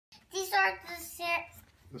are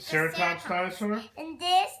the Ceratops dinosaur. And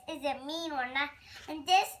this is a mean one. And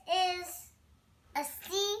this is a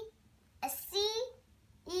sea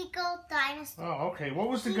eagle dinosaur. Oh, okay. What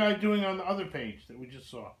was the guy doing on the other page that we just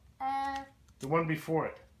saw? The one before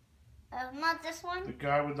it. Not this one. The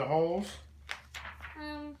guy with the holes.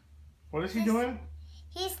 What is he doing?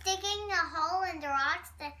 He's sticking a hole in the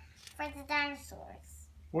rocks for the dinosaurs.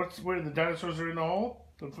 Where the dinosaurs are in the hole?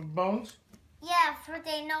 The bones? Yeah, for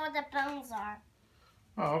they know what the bones are.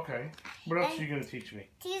 Oh, okay. What else are you going to teach me?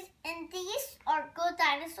 These are good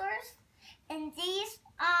dinosaurs, and these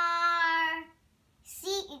are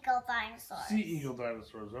sea eagle dinosaurs. Sea eagle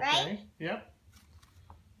dinosaurs, okay. Right? Yep.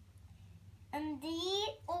 And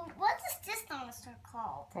what is this dinosaur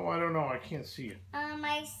called? Oh, I don't know. I can't see it.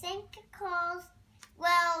 I think it calls,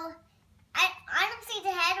 well, I don't see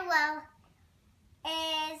the head well,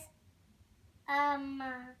 is,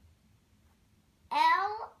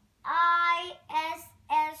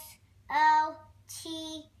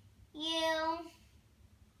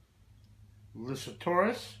 Lisotu.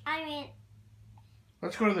 Lysotaurus?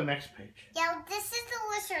 Let's go to the next page. Yeah, this is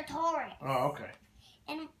the Lysotaurus. Oh, okay.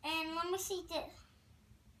 And let me see this.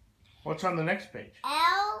 What's on the next page?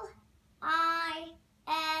 Lissout.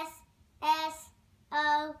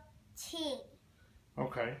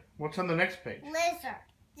 Okay. What's on the next page? Lizard.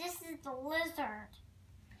 This is the lizard.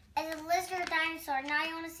 It's a lizard dinosaur. Now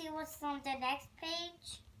you want to see what's on the next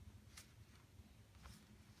page?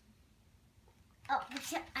 Oh, I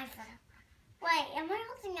forgot. Wait, am I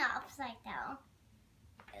holding it upside down?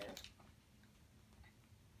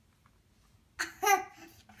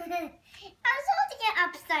 I was holding it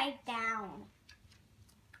upside down.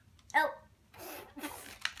 Oh.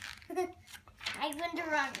 I went the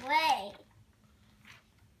wrong way.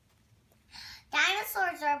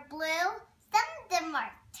 Dinosaurs are blue. Some of them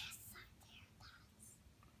are triceratops.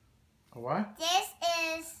 A what? This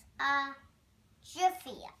is a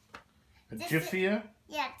Jiffia. A Jiffia?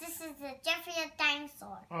 Yeah, this is a Jiffia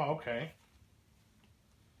dinosaur. Oh, okay.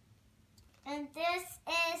 And this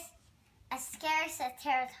is a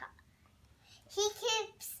Scarceratops. He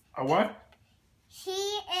keeps... A what? He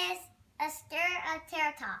is a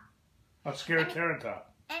Scarceratops. A Scarceratops.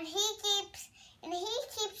 And he keeps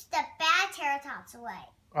the bad Ceratops away.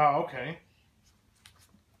 Oh, okay.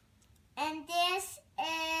 And this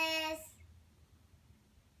is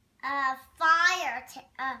a fire.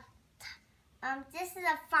 This is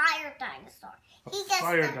a fire dinosaur.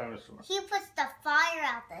 Dinosaur. He puts the fire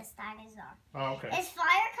out. This dinosaur. Oh, okay. His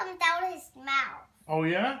fire comes out of his mouth. Oh,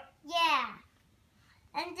 yeah? Yeah.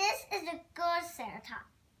 And this is a good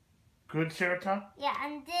Ceratops. Good Ceratops? Yeah,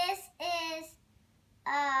 and this is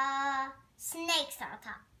a snake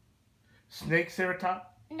Ceratops. Snake Ceratops?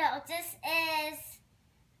 No, this is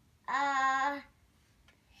a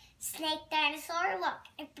snake dinosaur. Look,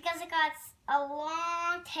 because it got a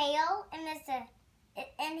long tail, and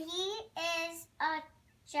he is a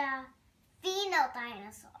Japhino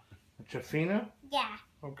dinosaur. A Japhino? Yeah.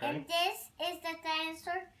 Okay. And this is the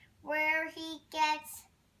dinosaur where he gets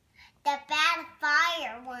the bad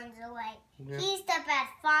fire ones away. Yeah. He's the bad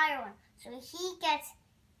fire one, so he gets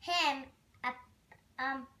him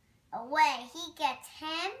away. He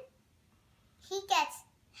gets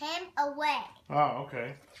him away. Oh,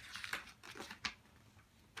 okay.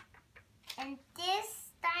 And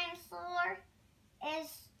this dinosaur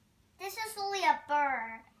this is only a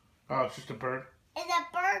bird. Oh, it's just a bird? It's a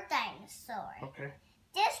bird dinosaur. Okay.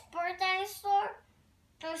 This bird dinosaur,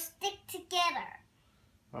 they stick together.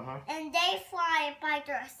 Uh-huh. And they fly by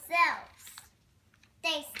themselves.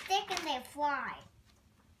 They stick and they fly.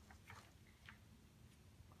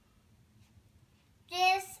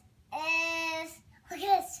 This is, look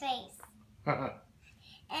at his face.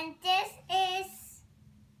 And this is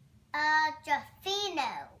a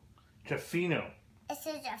Japhino. Japhino. It's a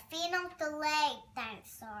Japhino delayed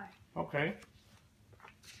dinosaur. Okay.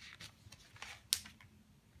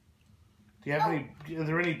 Do you have are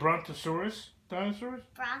there any Brontosaurus dinosaurs?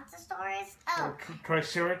 Brontosaurus? Oh. Or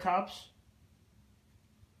Triceratops?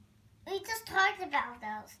 We just talked about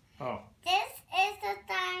those. Oh. This is the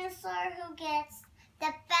dinosaur who gets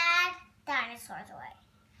the bad dinosaurs away.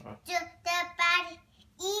 Oh. The bad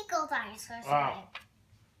eagle dinosaurs away.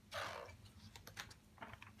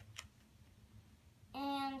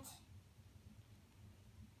 And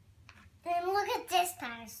then look at this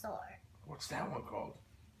dinosaur. What's that one called?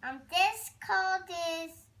 This called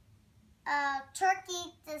is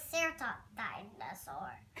Turkey Triceratops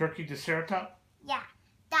dinosaur. Turkey Triceratops? Yeah,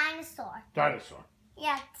 dinosaur. Dinosaur.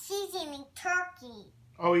 Yeah, he's eating turkey.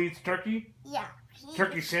 Oh, he eats turkey? Yeah.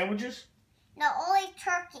 Turkey sandwiches? No, only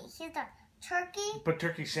turkey. He's a turkey. But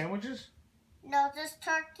turkey sandwiches? No, just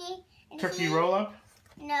turkey. And Turkey roll-up?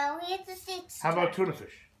 No, he has to see. How about tuna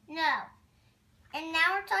fish? No. And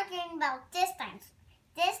now we're talking about this dinosaur.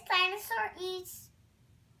 This dinosaur eats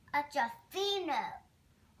a Jaffino.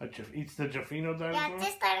 Eats the Jaffino dinosaur? Yeah,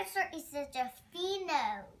 this dinosaur eats the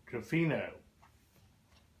Jaffino. Jaffino.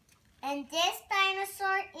 And this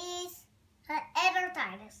dinosaur is the other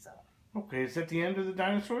dinosaur. Okay, is that the end of the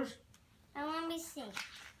dinosaurs? Let me see.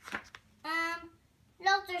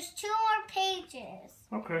 Look, there's 2 more pages.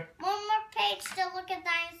 Okay. 1 more page to look at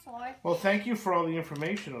dinosaurs. Well, thank you for all the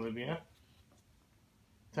information, Olivia.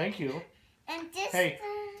 Thank you. And this... Hey,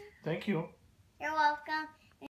 thank you. You're welcome.